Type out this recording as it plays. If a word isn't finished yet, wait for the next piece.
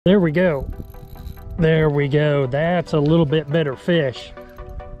There we go. There we go. That's a little bit better fish.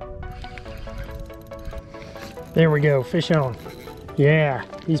 There we go. Fish on. Yeah,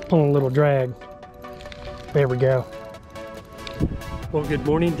 he's pulling a little drag. There we go. Well, good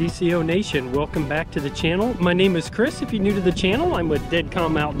morning, DCO Nation. Welcome back to the channel. My name is Chris. If you're new to the channel, I'm with Dead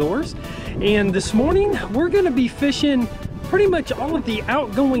Calm Outdoors. And this morning, we're going to be fishing pretty much all of the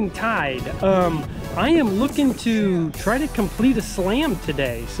outgoing tide. I am looking to try to complete a slam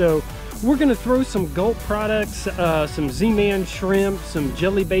today. So we're going to throw some Gulp products, some Z-Man shrimp, some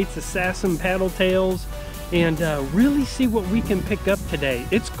Jelley baits, assassin paddle tails, and really see what we can pick up today.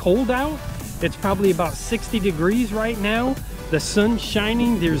 It's cold out. It's probably about 60 degrees right now. The sun's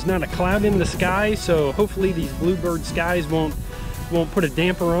shining. There's not a cloud in the sky, so hopefully these bluebird skies won't put a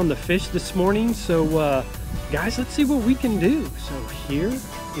damper on the fish this morning. So guys, let's see what we can do. So here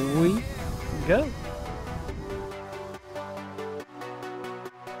we go.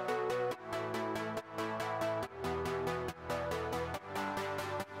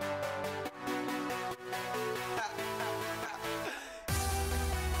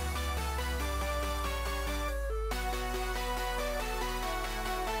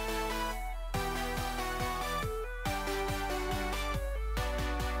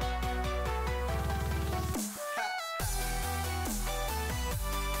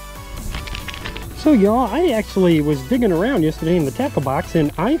 So y'all, I actually was digging around yesterday in the tackle box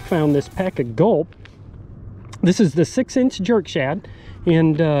and I found this pack of Gulp. This is the 6-inch jerk shad,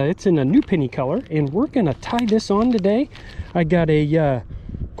 and it's in a new penny color, and we're gonna tie this on today. I got a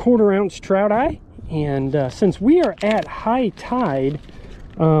 1/4 ounce trout eye, and since we are at high tide,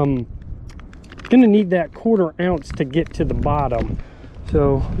 gonna need that 1/4 ounce to get to the bottom.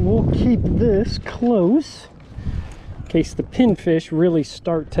 So we'll keep this close in case the pinfish really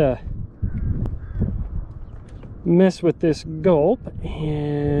start to mess with this Gulp.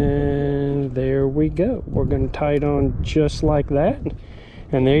 And there we go. We're going to tie it on just like that,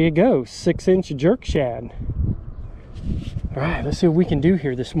 and there you go, 6-inch jerk shad. All right, let's see what we can do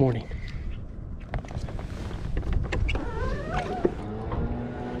here this morning.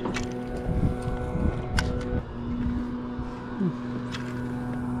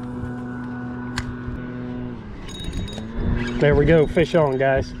 There we go, fish on,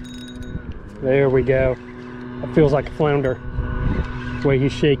 guys. There we go. That feels like a flounder, the way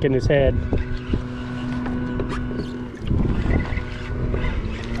he's shaking his head.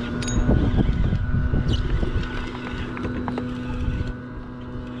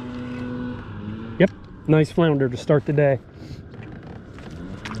 Yep, nice flounder to start the day.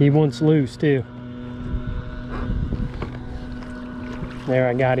 He wants loose too. There,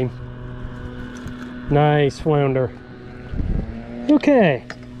 I got him. Nice flounder. Okay,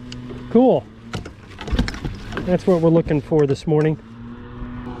 cool. That's what we're looking for this morning.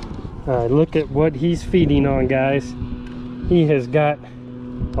 Look at what he's feeding on, guys. He has got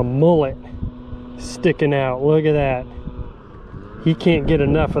a mullet sticking out. Look at that. He can't get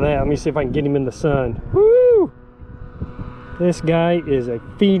enough of that. Let me see if I can get him in the sun. Woo! This guy is a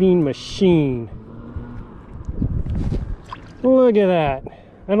feeding machine. Look at that.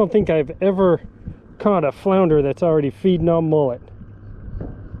 I don't think I've ever caught a flounder that's already feeding on mullet.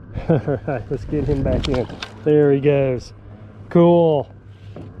 All right, let's get him back in. There he goes. Cool.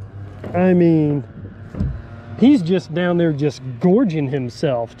 I mean, he's just down there just gorging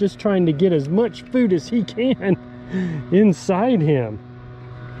himself, just trying to get as much food as he can inside him.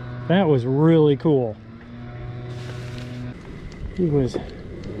 That was really cool. He was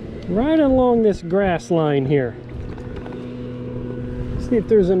right along this grass line here. Let's see if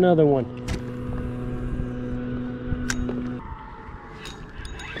there's another one.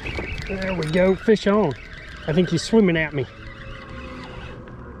 There we go, fish on. I think he's swimming at me.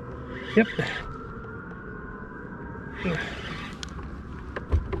 Yep.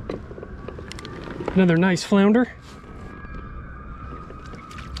 Another nice flounder.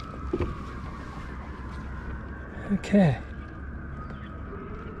 Okay.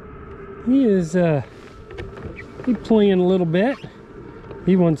 He is he's playing a little bit.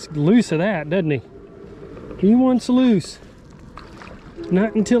 He wants loose of that, doesn't he? He wants loose.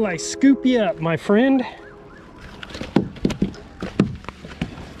 Not until I scoop you up, my friend.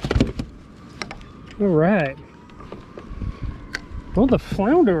 All right. Well, the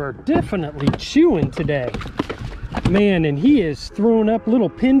flounder are definitely chewing today. Man, and he is throwing up little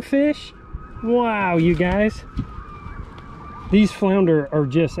pinfish. Wow, you guys. These flounder are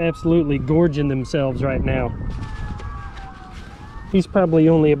just absolutely gorging themselves right now. He's probably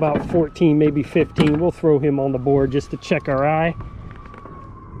only about 14, maybe 15. We'll throw him on the board just to check our eye.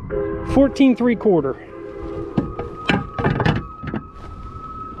 14 3/4.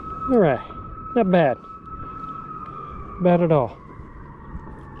 All right, not bad. Bad at all.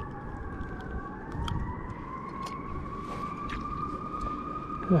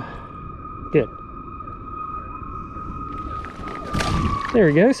 Good. There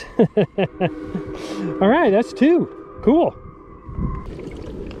he goes. All right, that's 2. Cool.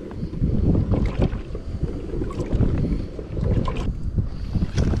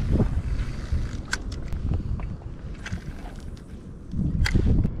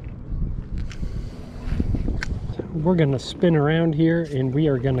 We're gonna spin around here and we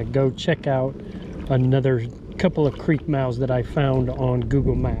are gonna go check out another couple of creek mouths that I found on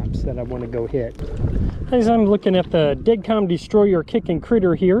Google Maps that I want to go hit. As I'm looking at the Deadcom Destroyer Kicking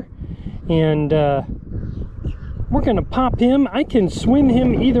Critter here, and we're gonna pop him. I can swim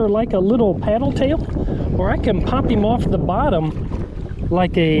him either like a little paddle tail, or I can pop him off the bottom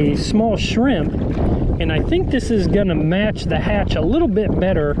like a small shrimp, and I think this is gonna match the hatch a little bit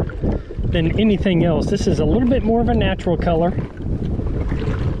better than anything else. This is a little bit more of a natural color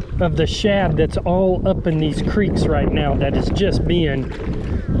of the shad that's all up in these creeks right now, that is just being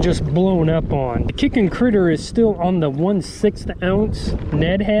blown up on. The Kicking Critter is still on the 1/6 ounce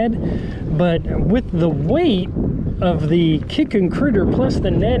Ned head, but with the weight of the Kicking Critter plus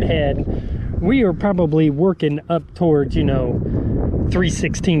the Ned head, we are probably working up towards, you know,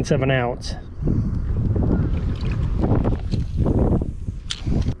 3/16 of an ounce.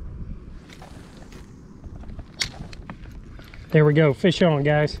 There we go, fish on,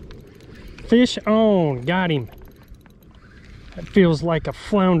 guys. Fish on, got him. That feels like a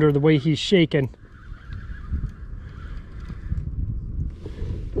flounder the way he's shaking.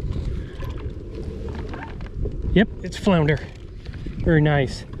 Yep, it's flounder. Very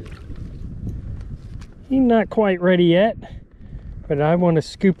nice. He's not quite ready yet, but I want to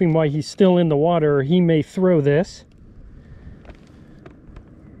scoop him while he's still in the water, or he may throw this.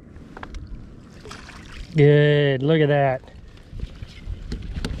 Good, look at that.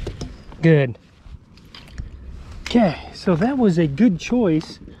 Good. Okay, so that was a good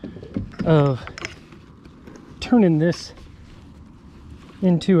choice of turning this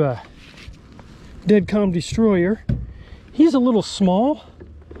into a Deadcom Destroyer. He's a little small,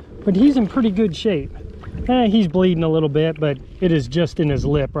 but he's in pretty good shape. He's bleeding a little bit, but it is just in his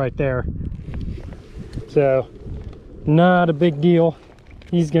lip right there. So, not a big deal.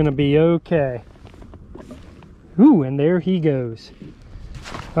 He's gonna be okay. Ooh, and there he goes.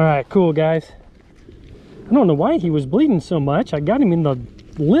 All right, cool, guys. I don't know why he was bleeding so much. I got him in the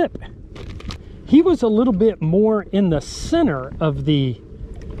lip. He was a little bit more in the center of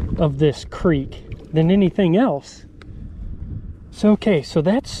this creek than anything else. So, okay, so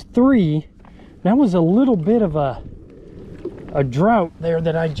that's 3. That was a little bit of a drought there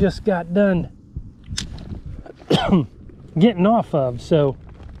that I just got done getting off of. So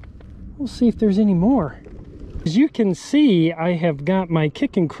we'll see if there's any more. As you can see, I have got my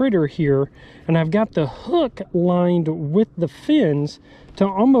Kicking Critter here, and I've got the hook lined with the fins to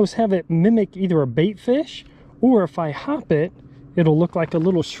almost have it mimic either a bait fish, or if I hop it, it'll look like a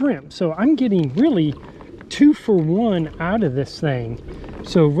little shrimp. So I'm getting really 2 for 1 out of this thing.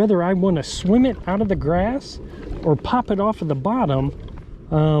 So whether I want to swim it out of the grass or pop it off of the bottom,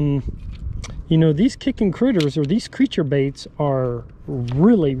 you know, these Kicking Critters, or these creature baits, are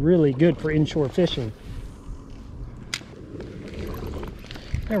really, really good for inshore fishing.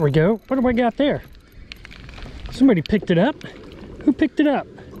 There we go. What do I got there? Somebody picked it up. Who picked it up?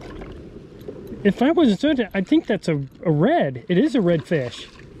 If I was doing it, I think that's a red. It is a redfish.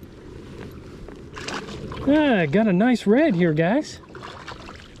 Ah, got a nice red here, guys.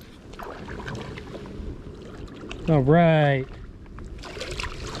 All right.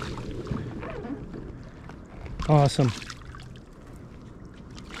 Awesome.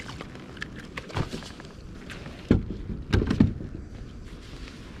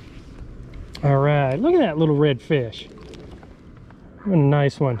 All right, look at that little red fish. What a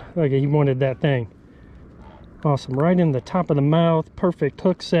nice one. Look, he wanted that thing. Awesome, right in the top of the mouth. Perfect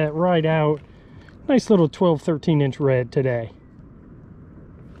hook set right out. Nice little 12-13 inch red today.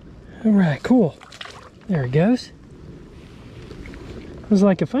 All right, cool. There he goes. I was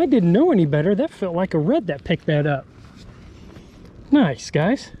like, if I didn't know any better, that felt like a red that picked that up. Nice,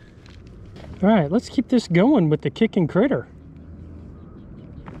 guys. All right, let's keep this going with the Kicking Critter.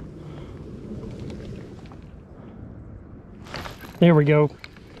 There we go.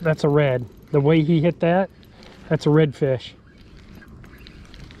 That's a red. The way he hit that, that's a redfish.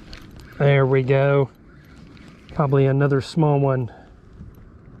 There we go. Probably another small one.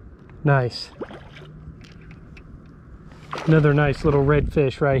 Nice. Another nice little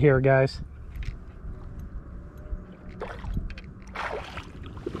redfish right here, guys.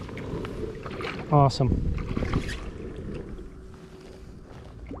 Awesome.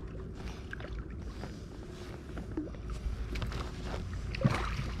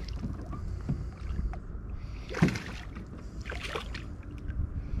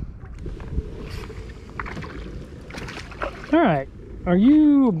 All right, are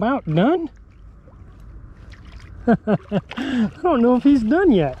you about done? I don't know if he's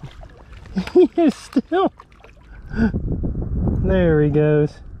done yet. He is still. There he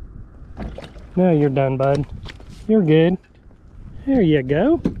goes. Now you're done, bud. You're good. There you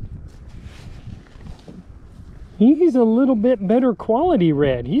go. He's a little bit better quality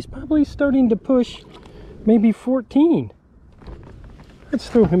red. He's probably starting to push maybe 14. Let's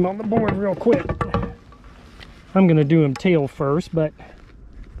throw him on the board real quick. I'm gonna do him tail first, but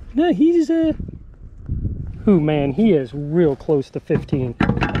no, he's oh man, he is real close to 15.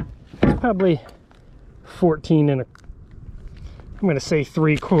 He's probably 14 and I'm gonna say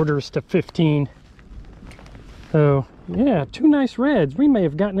 3/4 to 15. So yeah, two nice reds. We may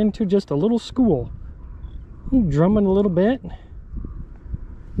have gotten into just a little school. He's drumming a little bit.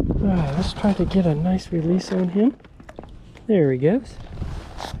 Let's try to get a nice release on him. There he goes.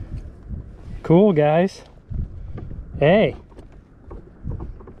 Cool, guys. Hey,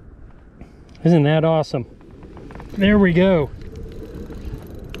 isn't that awesome? There we go.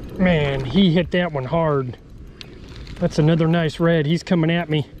 Man, he hit that one hard. That's another nice red. He's coming at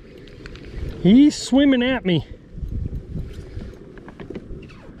me. He's swimming at me.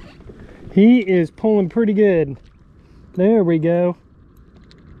 He is pulling pretty good. There we go.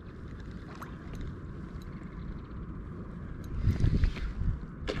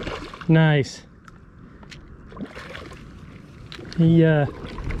 Nice. He I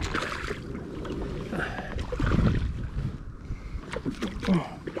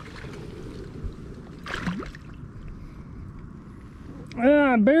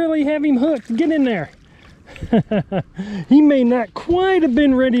barely have him hooked. Get in there. He may not quite have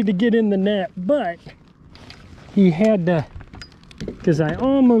been ready to get in the net, but he had to, because I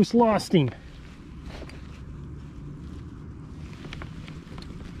almost lost him.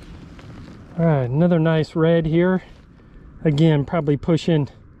 All right, another nice red here. Again, probably pushing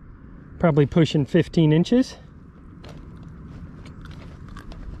 15 inches.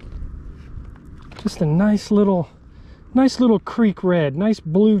 Just a nice little creek red, nice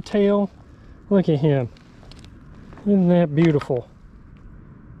blue tail. Look at him. Isn't that beautiful?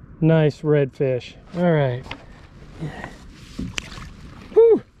 Nice redfish. All right.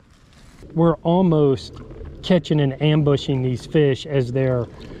 Whew. We're almost catching and ambushing these fish as they're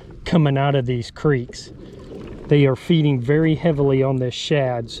coming out of these creeks. They are feeding very heavily on this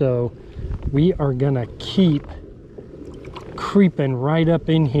shad, so we are gonna keep creeping right up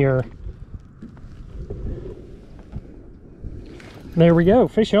in here. There we go.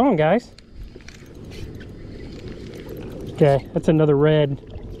 Fish on, guys. Okay, that's another red.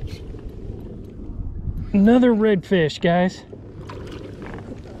 Another redfish, guys.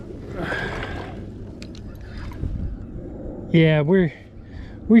 Yeah,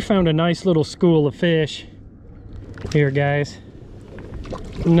 we found a nice little school of fish here, guys.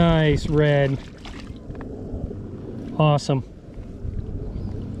 Nice red. Awesome.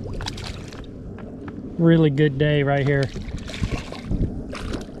 Really good day right here.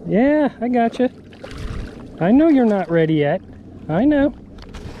 Yeah, I got you. I know you're not ready yet. I know.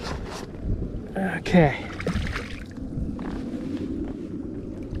 Okay.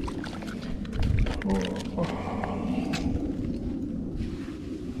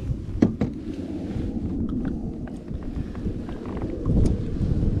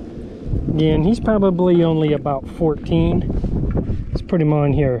 Again, he's probably only about 14. Let's put him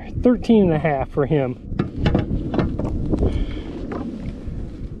on here. 13 and a half for him.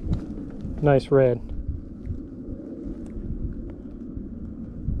 Nice red.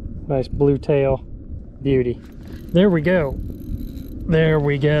 Nice blue tail. Beauty. There we go. There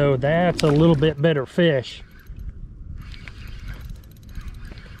we go. That's a little bit better fish.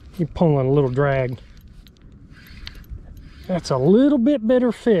 You're pulling a little drag. That's a little bit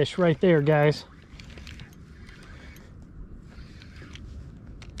better fish right there, guys.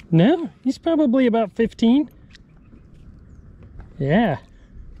 No, he's probably about 15. Yeah.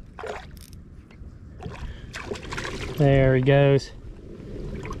 There he goes.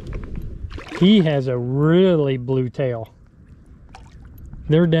 He has a really blue tail.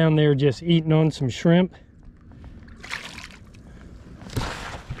 They're down there just eating on some shrimp.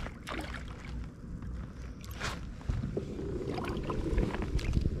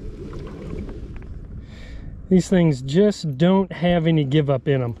 These things just don't have any give up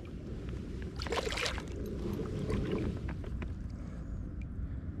in them.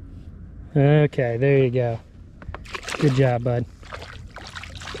 Okay, there you go. Good job, bud.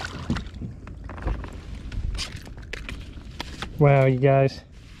 Wow, you guys.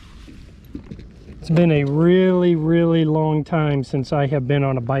 It's been a really, really long time since I have been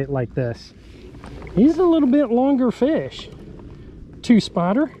on a bite like this. He's a little bit longer fish.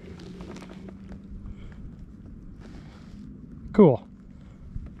 2-spotter. Cool.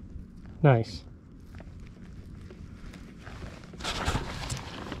 Nice.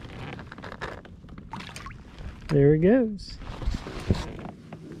 There he goes.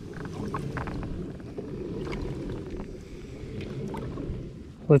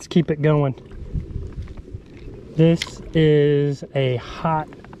 Let's keep it going. This is a hot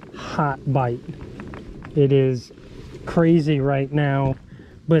bite. It is crazy right now,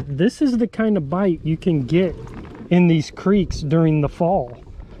 but this is the kind of bite you can get in these creeks during the fall.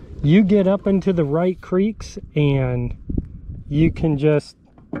 You get up into the right creeks and you can just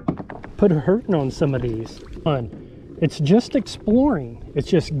put a hurting on some of these. It's just exploring. It's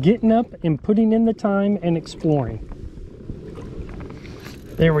just getting up and putting in the time and exploring.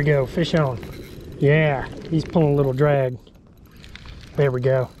 There we go, fish on. Yeah, he's pulling a little drag. There we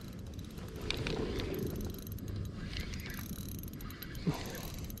go.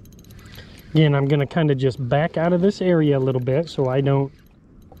 Again, I'm gonna kind of just back out of this area a little bit so I don't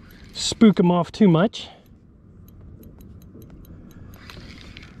spook him off too much.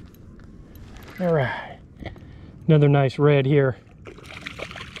 All right, another nice red here.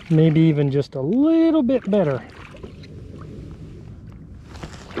 Maybe even just a little bit better.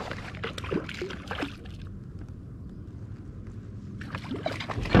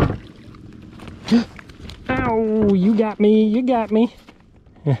 Ow, you got me, you got me.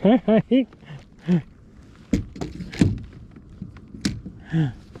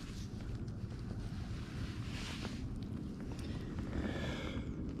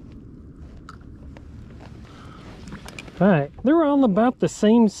 All right, they're all about the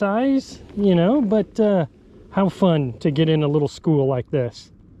same size, you know, but how fun to get in a little school like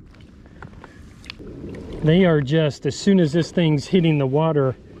this. They are just, as soon as this thing's hitting the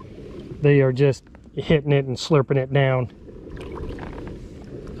water, they are just hitting it and slurping it down.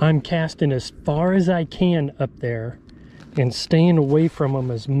 I'm casting as far as I can up there and staying away from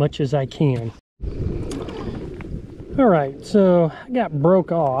them as much as I can. All right, so I got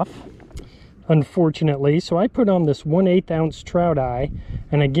broke off, unfortunately, so I put on this 1/8 ounce trout eye,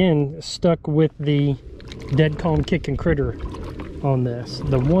 and again stuck with the Dead Calm Kicking Critter on this.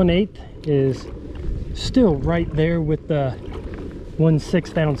 The 1/8 is still right there with the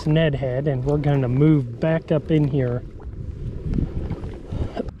 1/6 ounce Ned head, and we're going to move back up in here.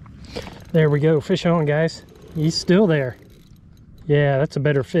 There we go, fish on, guys. He's still there. Yeah, that's a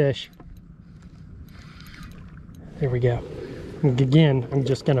better fish. There we go. And again, I'm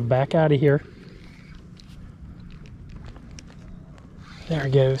just going to back out of here. There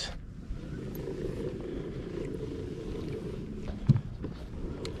he goes.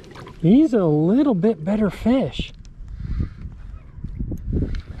 He's a little bit better fish,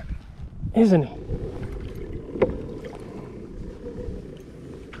 isn't he?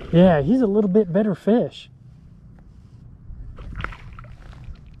 Yeah, he's a little bit better fish.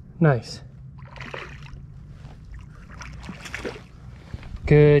 Nice.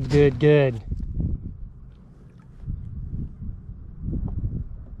 Good, good, good.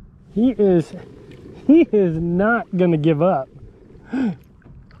 He is not gonna give up.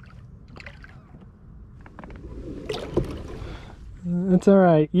 That's all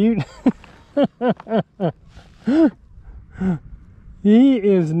right. He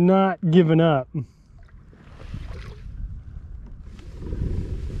is not giving up.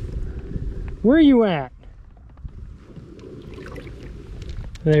 Where are you at?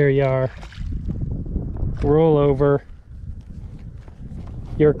 There you are. Roll over.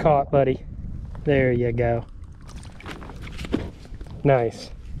 You're caught, buddy. There you go. Nice.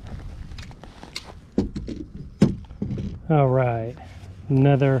 All right.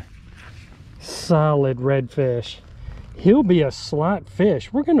 Another solid redfish. He'll be a slot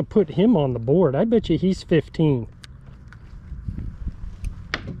fish. We're going to put him on the board. I bet you he's 15.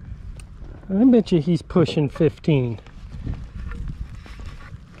 I bet you he's pushing 15.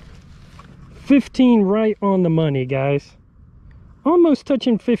 15 right on the money, guys. Almost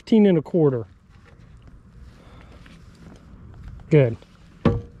touching 15 1/4. Good.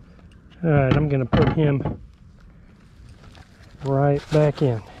 All right, I'm going to put him right back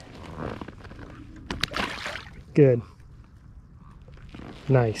in. Good.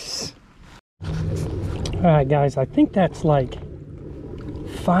 Nice. All right, guys, I think that's like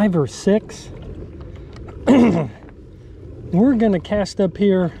 5 or 6. We're gonna cast up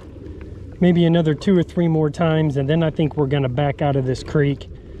here maybe another 2 or 3 more times, and then I think we're gonna back out of this creek,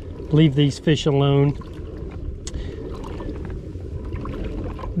 leave these fish alone.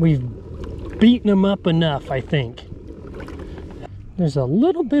 We've beaten them up enough, I think. There's a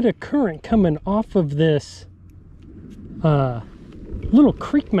little bit of current coming off of this little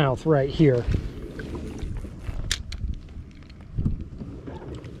creek mouth right here.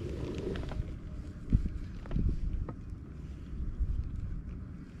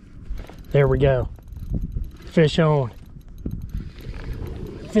 There we go. Fish on.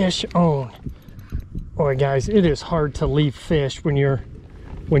 Fish on. Boy, guys, it is hard to leave fish when you're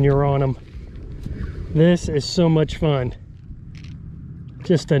on them. This is so much fun.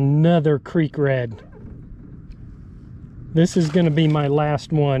 Just another creek red. This is gonna be my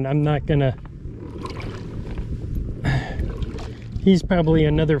last one. I'm not gonna... He's probably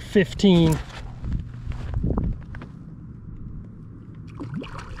another 15.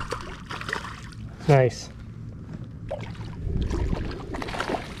 Nice.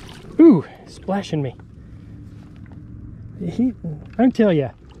 Ooh, splashing me. I tell you,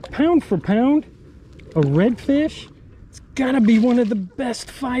 pound for pound, a redfish, it's gotta be one of the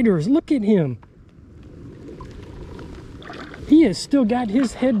best fighters. Look at him. He has still got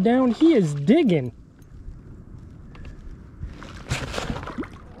his head down. He is digging.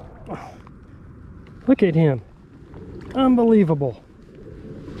 Look at him. Unbelievable.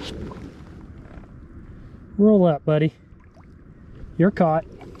 Roll up, buddy. You're caught.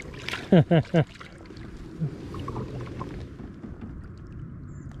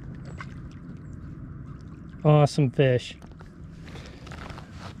 Awesome fish.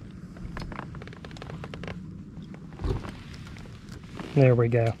 There we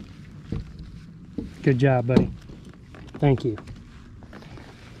go. Good job, buddy. Thank you.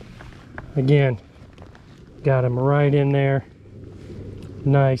 Again, got him right in there.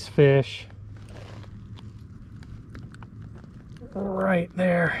 Nice fish. Right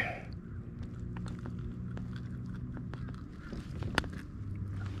there.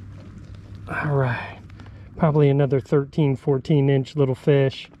 All right. Probably another 13, 14 inch little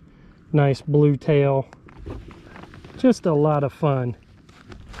fish. Nice blue tail. Just a lot of fun.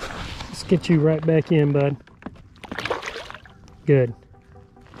 Let's get you right back in, bud. Good.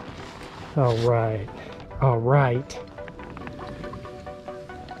 All right. All right.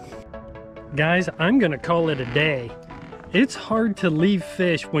 Guys, I'm gonna call it a day. It's hard to leave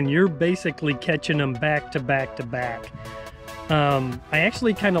fish when you're basically catching them back to back to back. I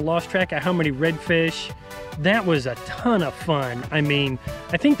actually kind of lost track of how many redfish. That was a ton of fun. I mean,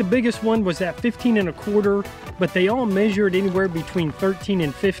 I think the biggest one was at 15 1/4, but they all measured anywhere between 13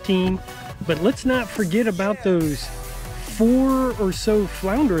 and 15. But let's not forget about those 4 or so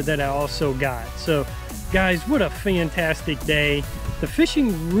flounder that I also got. So guys, what a fantastic day. The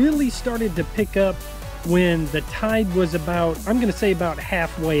fishing really started to pick up when the tide was about, I'm gonna say about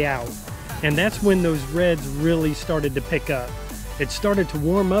halfway out. And that's when those reds really started to pick up. It started to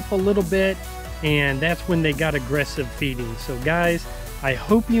warm up a little bit, and that's when they got aggressive feeding. So guys, I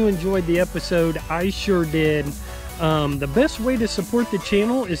hope you enjoyed the episode. I sure did. The best way to support the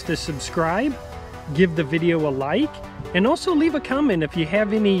channel is to subscribe, give the video a like, and also leave a comment if you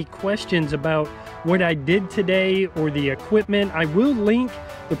have any questions about what I did today or the equipment. I will link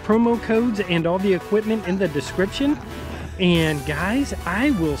the promo codes and all the equipment in the description. And guys,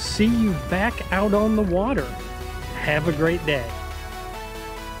 I will see you back out on the water. Have a great day.